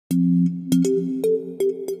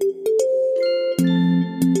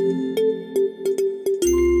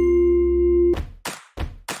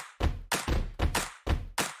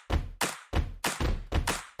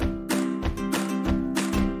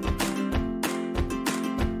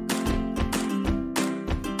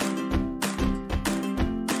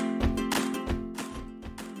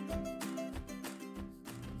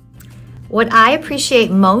What I appreciate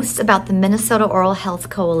most about the Minnesota Oral Health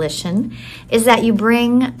Coalition is that you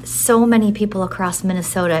bring so many people across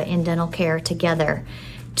Minnesota in dental care together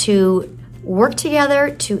to work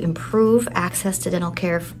together to improve access to dental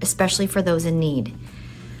care, especially for those in need.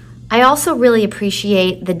 I also really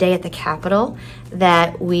appreciate the day at the Capitol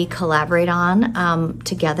that we collaborate on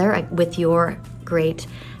together with your great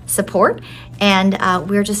support. And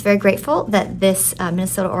we're just very grateful that this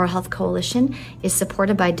Minnesota Oral Health Coalition is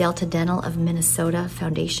supported by Delta Dental of Minnesota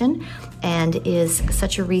Foundation and is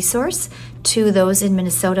such a resource to those in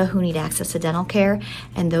Minnesota who need access to dental care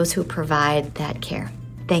and those who provide that care.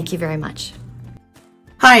 Thank you very much.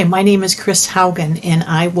 Hi, my name is Chris Haugen, and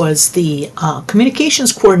I was the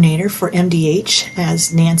communications coordinator for MDH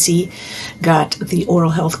as Nancy got the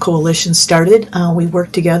Oral Health Coalition started. We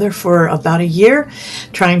worked together for about a year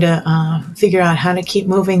trying to figure out how to keep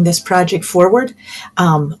moving this project forward.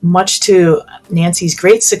 Much to Nancy's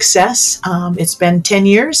great success, it's been 10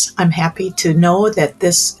 years. I'm happy to know that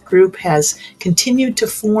this group has continued to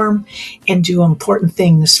form and do important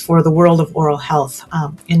things for the world of oral health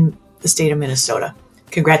in the state of Minnesota.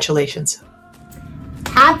 Congratulations.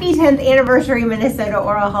 Happy 10th anniversary Minnesota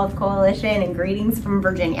Oral Health Coalition, and greetings from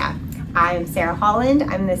Virginia. I am Sarah Holland.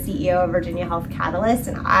 I'm the CEO of Virginia Health Catalyst,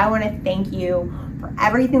 and I want to thank you for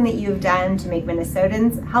everything that you've done to make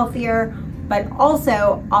Minnesotans healthier, but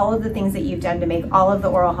also all of the things that you've done to make all of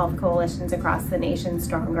the oral health coalitions across the nation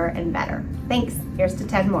stronger and better. Thanks. Here's to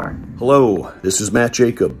 10 more. Hello, this is Matt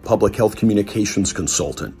Jacob, Public Health Communications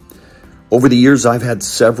Consultant. Over the years, I've had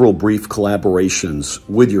several brief collaborations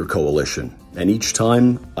with your coalition, and each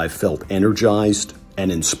time I've felt energized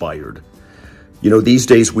and inspired. You know, these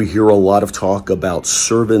days we hear a lot of talk about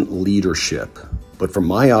servant leadership, but from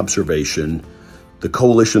my observation, the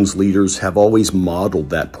coalition's leaders have always modeled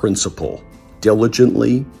that principle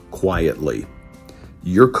diligently, quietly.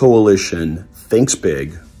 Your coalition thinks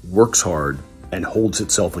big, works hard, and holds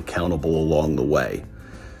itself accountable along the way.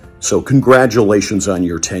 So congratulations on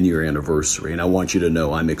your 10-year anniversary, and I want you to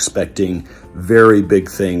know I'm expecting very big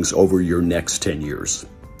things over your next 10 years.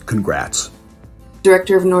 Congrats.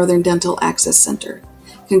 Director of Northern Dental Access Center.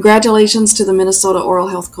 Congratulations to the Minnesota Oral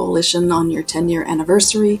Health Coalition on your 10-year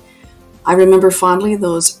anniversary. I remember fondly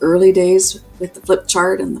those early days with the flip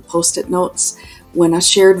chart and the post-it notes when a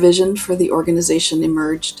shared vision for the organization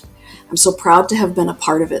emerged. I'm so proud to have been a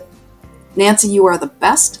part of it. Nancy, you are the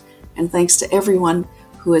best, and thanks to everyone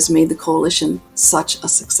who has made the coalition such a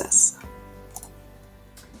success.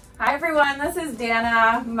 Hi everyone, this is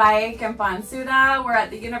Dana, Mike, and Bonsuda. We're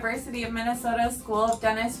at the University of Minnesota School of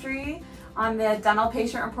Dentistry on the Dental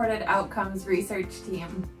Patient Reported Outcomes Research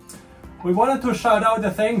Team. We wanted to shout out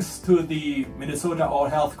the thanks to the Minnesota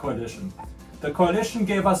Oral Health Coalition. The coalition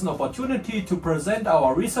gave us an opportunity to present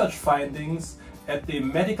our research findings at the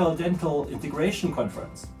Medical Dental Integration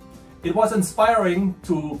Conference. It was inspiring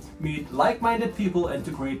to meet like-minded people and to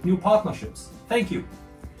create new partnerships. Thank you.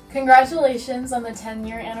 Congratulations on the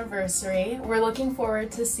 10-year anniversary. We're looking forward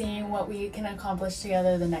to seeing what we can accomplish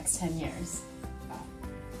together the next 10 years.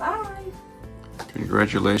 Bye.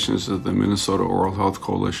 Congratulations to the Minnesota Oral Health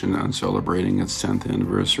Coalition on celebrating its 10th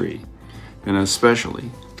anniversary. And especially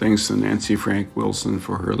thanks to Nancy Frank Wilson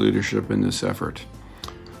for her leadership in this effort.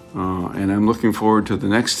 And I'm looking forward to the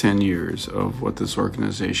next 10 years of what this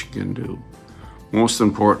organization can do. Most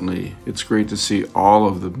importantly, it's great to see all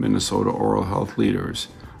of the Minnesota oral health leaders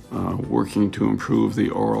working to improve the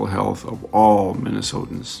oral health of all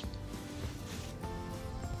Minnesotans.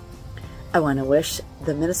 I want to wish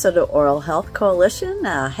the Minnesota Oral Health Coalition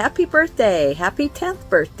a happy birthday, happy 10th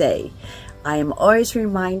birthday. I am always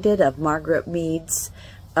reminded of Margaret Mead's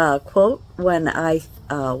quote when I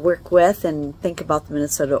work with and think about the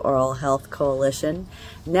Minnesota Oral Health Coalition.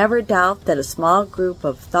 Never doubt that a small group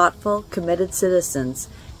of thoughtful, committed citizens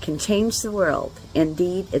can change the world.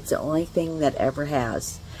 Indeed, it's the only thing that ever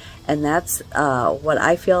has. And that's what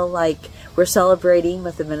I feel like we're celebrating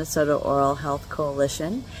with the Minnesota Oral Health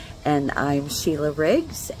Coalition. And I'm Sheila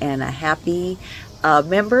Riggs, and a happy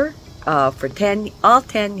member for all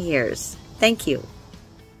 10 years. Thank you.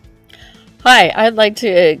 Hi, I'd like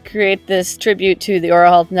to create this tribute to the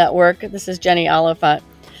Oral Health Network. This is Jenny Oliphant.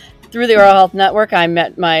 Through the Oral Health Network, I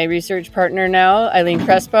met my research partner now, Eileen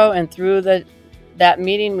Crespo, and through that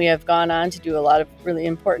meeting, we have gone on to do a lot of really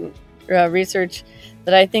important research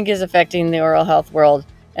that I think is affecting the oral health world,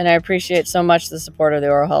 and I appreciate so much the support of the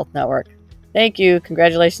Oral Health Network. Thank you.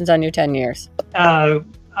 Congratulations on your 10 years.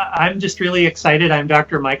 I'm just really excited. I'm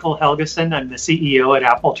Dr. Michael Helgeson. I'm the CEO at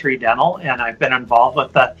Apple Tree Dental, and I've been involved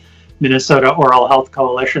with the Minnesota Oral Health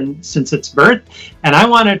Coalition since its birth. And I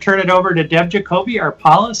want to turn it over to Deb Jacoby, our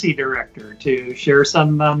policy director, to share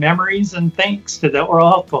some memories and thanks to the Oral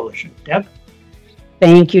Health Coalition. Deb?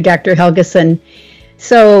 Thank you, Dr. Helgeson.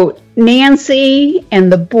 So Nancy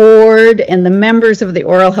and the board and the members of the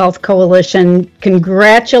Oral Health Coalition,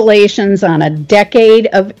 congratulations on a decade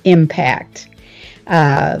of impact.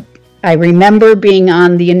 I remember being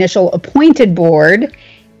on the initial appointed board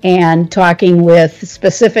and talking with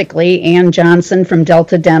specifically Ann Johnson from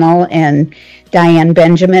Delta Dental and Diane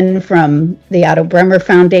Benjamin from the Otto Bremer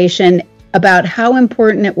Foundation about how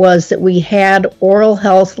important it was that we had oral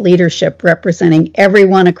health leadership representing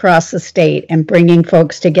everyone across the state and bringing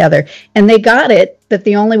folks together. And they got it, that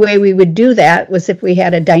the only way we would do that was if we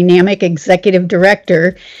had a dynamic executive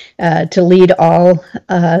director to lead all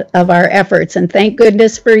of our efforts. And thank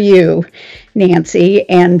goodness for you, Nancy,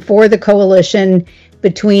 and for the coalition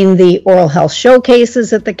between the oral health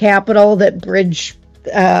showcases at the Capitol that bridge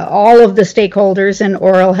all of the stakeholders in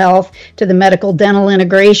oral health to the medical dental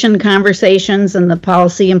integration conversations and the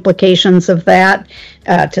policy implications of that,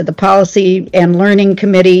 to the policy and learning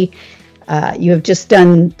committee. You have just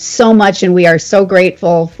done so much, and we are so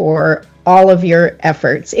grateful for all of your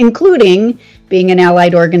efforts, including being an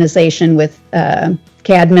allied organization with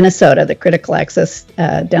CAD Minnesota, the Critical Access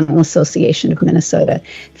Dental Association of Minnesota.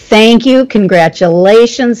 Thank you.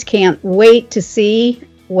 Congratulations. Can't wait to see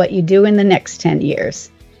what you do in the next 10 years.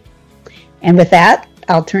 And with that,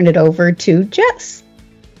 I'll turn it over to Jess.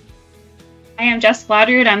 I am Jess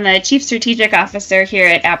Blodrud. I'm the Chief Strategic Officer here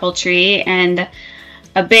at Apple Tree, and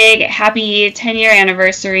a big happy 10-year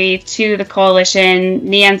anniversary to the coalition,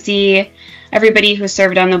 Nancy, everybody who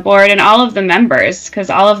served on the board, and all of the members, because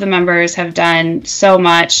all of the members have done so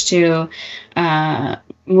much to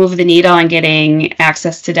move the needle on getting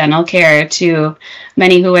access to dental care to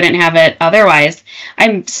many who wouldn't have it otherwise.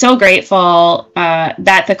 I'm so grateful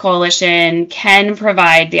that the coalition can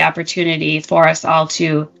provide the opportunity for us all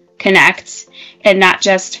to connect, and not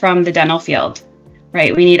just from the dental field,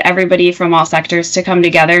 right? We need everybody from all sectors to come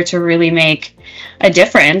together to really make a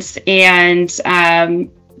difference. And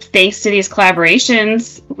thanks to these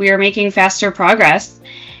collaborations, we are making faster progress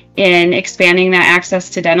in expanding that access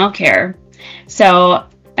to dental care. So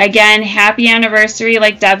again, happy anniversary.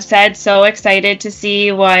 Like Deb said, so excited to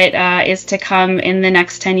see what is to come in the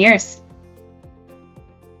next 10 years.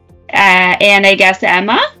 And I guess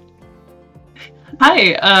Emma?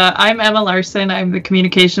 Hi, I'm Emma Larson. I'm the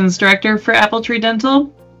Communications Director for Apple Tree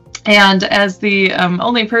Dental. And as the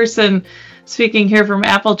only person speaking here from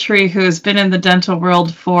Apple Tree who's been in the dental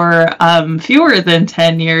world for fewer than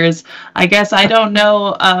 10 years, I guess I don't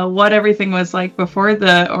know what everything was like before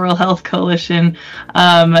the Oral Health Coalition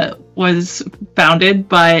was founded,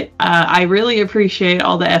 but I really appreciate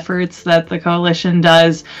all the efforts that the coalition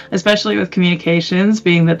does, especially with communications,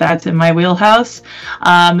 being that that's in my wheelhouse.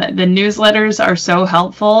 The newsletters are so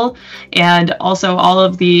helpful, and also all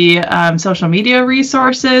of the social media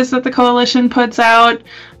resources that the coalition puts out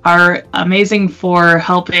are amazing for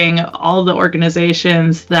helping all the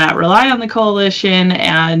organizations that rely on the coalition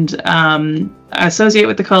and associate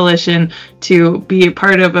with the coalition to be a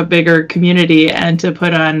part of a bigger community and to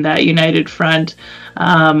put on that united front,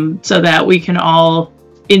 so that we can all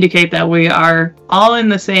indicate that we are all in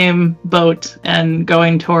the same boat and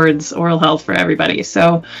going towards oral health for everybody.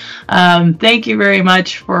 So thank you very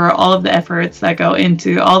much for all of the efforts that go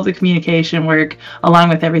into all the communication work, along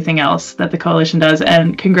with everything else that the coalition does,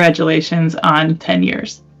 and congratulations on 10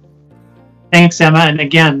 years. Thanks, Emma. And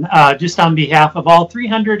again, just on behalf of all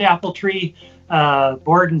 300 Apple Tree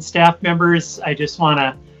board and staff members, I just want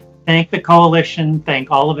to thank the coalition, thank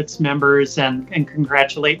all of its members, and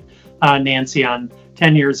congratulate Nancy on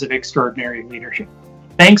 10 years of extraordinary leadership.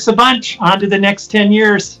 Thanks a bunch. On to the next 10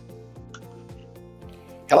 years.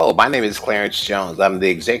 Hello, my name is Clarence Jones. I'm the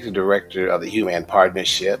Executive Director of the Human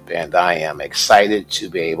Partnership, and I am excited to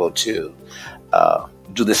be able to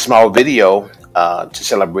do this small video to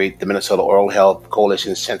celebrate the Minnesota Oral Health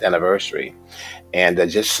Coalition's 10th anniversary. And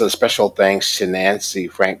just a special thanks to Nancy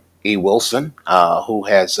Frank E. Wilson, who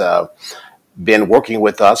has been working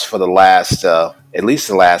with us for the last, at least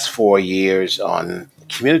the last 4 years on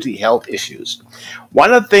community health issues.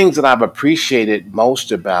 One of the things that I've appreciated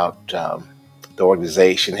most about the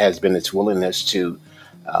organization has been its willingness to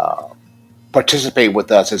participate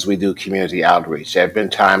with us as we do community outreach. There have been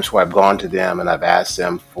times where I've gone to them and I've asked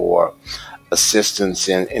them for assistance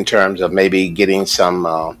in terms of maybe getting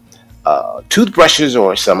some toothbrushes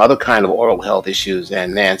or some other kind of oral health issues,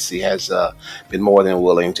 and Nancy has been more than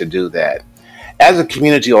willing to do that. As a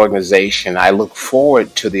community organization, I look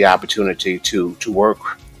forward to the opportunity to work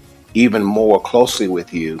even more closely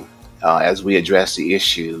with you as we address the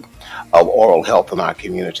issue of oral health in our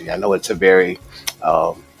community. I know it's a very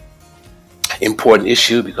important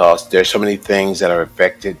issue because there's so many things that are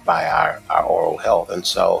affected by our oral health. And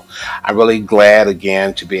so I'm really glad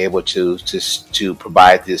again to be able to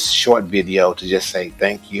provide this short video to just say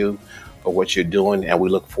thank you for what you're doing, and we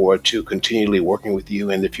look forward to continually working with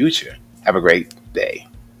you in the future. Have a great day.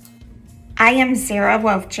 I am Sarah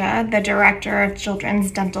Wofcha, the Director of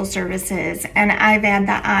Children's Dental Services, and I've had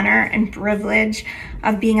the honor and privilege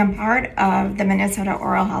of being a part of the Minnesota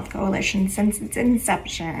Oral Health Coalition since its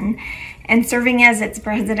inception and serving as its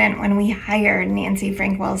president when we hired Nancy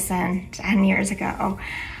Frank Wilson 10 years ago.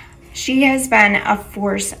 She has been a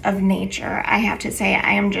force of nature. I have to say,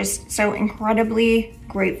 I am just so incredibly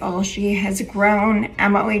grateful. She has grown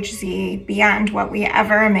MOHC beyond what we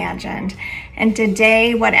ever imagined. And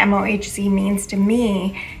today, what MOHC means to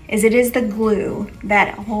me is it is the glue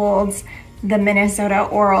that holds the Minnesota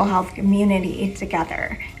oral health community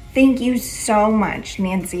together. Thank you so much,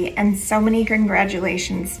 Nancy, and so many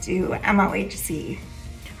congratulations to MOHC.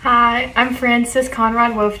 Hi, I'm Frances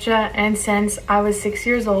Conrad Wofcha, and since I was 6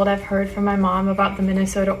 years old, I've heard from my mom about the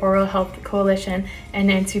Minnesota Oral Health Coalition and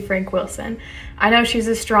Nancy Frank Wilson. I know she's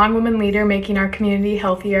a strong woman leader making our community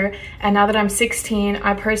healthier, and now that I'm 16,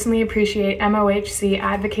 I personally appreciate MOHC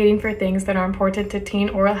advocating for things that are important to teen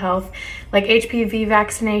oral health, like HPV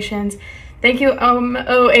vaccinations. Thank you,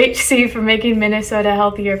 MOHC, for making Minnesota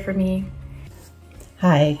healthier for me.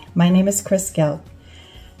 Hi, my name is Chris Gelb,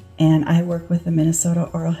 and I work with the Minnesota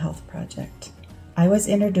Oral Health Project. I was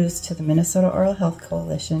introduced to the Minnesota Oral Health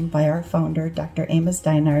Coalition by our founder, Dr. Amos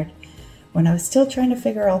Deinard, when I was still trying to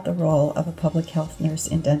figure out the role of a public health nurse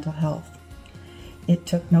in dental health. It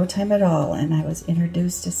took no time at all, and I was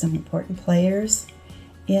introduced to some important players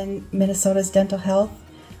in Minnesota's dental health.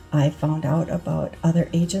 I found out about other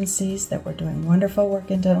agencies that were doing wonderful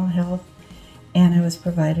work in dental health, and I was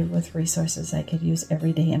provided with resources I could use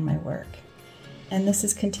every day in my work. And this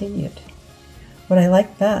has continued. What I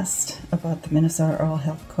like best about the Minnesota Oral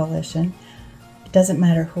Health Coalition, it doesn't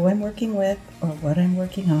matter who I'm working with or what I'm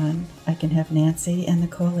working on, I can have Nancy and the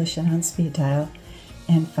coalition on speed dial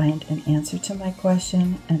and find an answer to my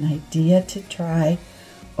question, an idea to try,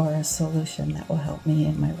 or a solution that will help me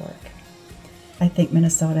in my work. I think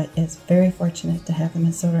Minnesota is very fortunate to have the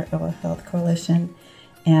Minnesota Oral Health Coalition,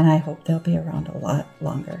 and I hope they'll be around a lot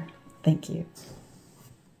longer. Thank you.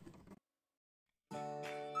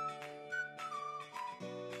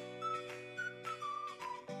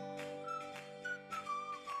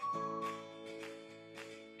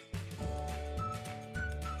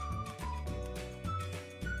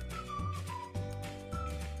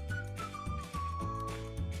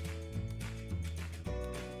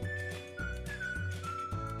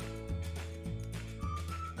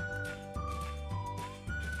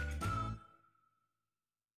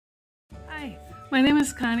 Hi, my name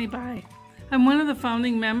is Connie Bai. I'm one of the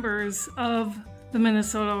founding members of the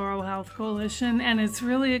Minnesota Oral Health Coalition, and it's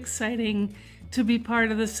really exciting to be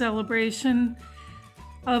part of the celebration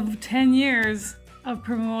of 10 years of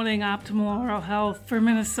promoting optimal oral health for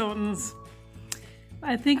Minnesotans.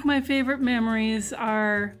 I think my favorite memories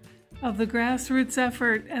are of the grassroots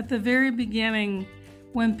effort at the very beginning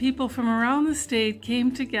when people from around the state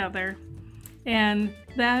came together, and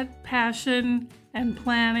that passion and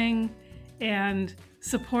planning and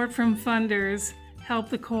support from funders helped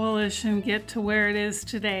the coalition get to where it is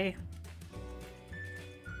today.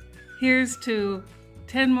 Here's to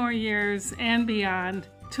 10 more years and beyond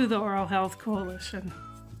to the Oral Health Coalition.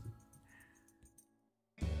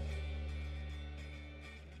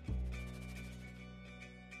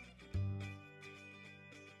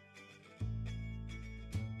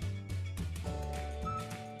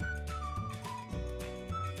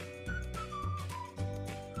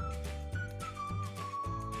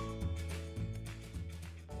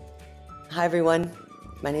 Hi everyone,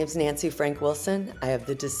 my name is Nancy Frank Wilson. I have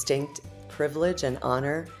the distinct privilege and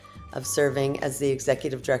honor of serving as the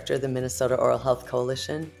Executive Director of the Minnesota Oral Health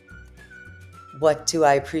Coalition. What do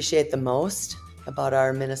I appreciate the most about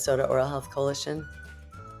our Minnesota Oral Health Coalition?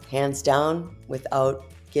 Hands down, without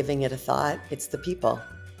giving it a thought, it's the people.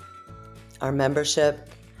 Our membership,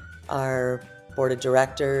 our board of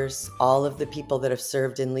directors, all of the people that have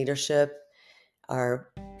served in leadership, our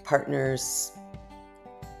partners,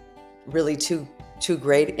 really too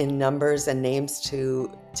great in numbers and names to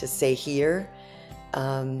say here,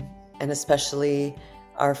 and especially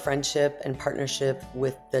our friendship and partnership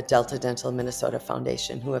with the Delta Dental Minnesota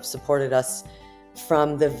Foundation, who have supported us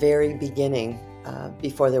from the very beginning,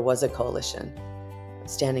 before there was a coalition,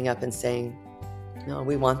 standing up and saying, no,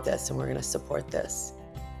 we want this and we're going to support this.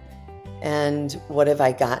 And what have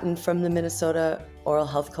I gotten from the Minnesota Oral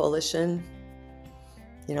Health Coalition?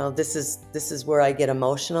 You know, this is where I get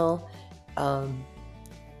emotional.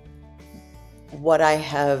 What I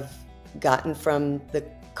have gotten from the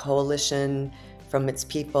coalition, from its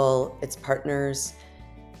people, its partners,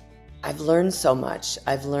 I've learned so much.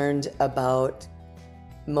 I've learned about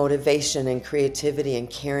motivation and creativity and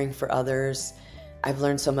caring for others. I've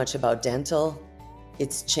learned so much about dental.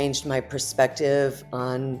 It's changed my perspective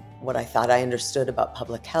on what I thought I understood about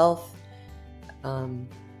public health.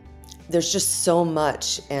 There's just so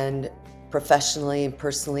much, and professionally and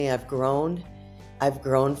personally, I've grown. I've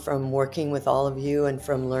grown from working with all of you and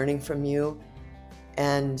from learning from you.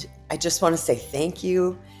 And I just want to say thank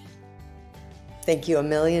you. Thank you a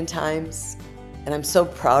million times. And I'm so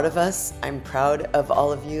proud of us. I'm proud of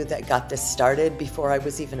all of you that got this started before I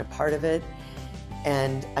was even a part of it.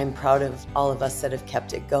 And I'm proud of all of us that have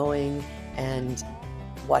kept it going and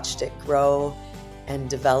watched it grow and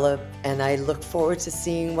develop. And I look forward to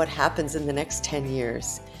seeing what happens in the next 10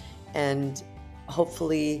 years. And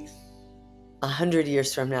hopefully 100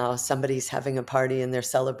 years from now, somebody's having a party and they're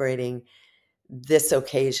celebrating this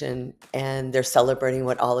occasion and they're celebrating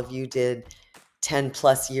what all of you did 10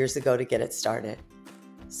 plus years ago to get it started.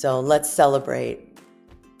 So let's celebrate.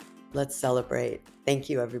 Let's celebrate. Thank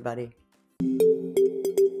you, everybody.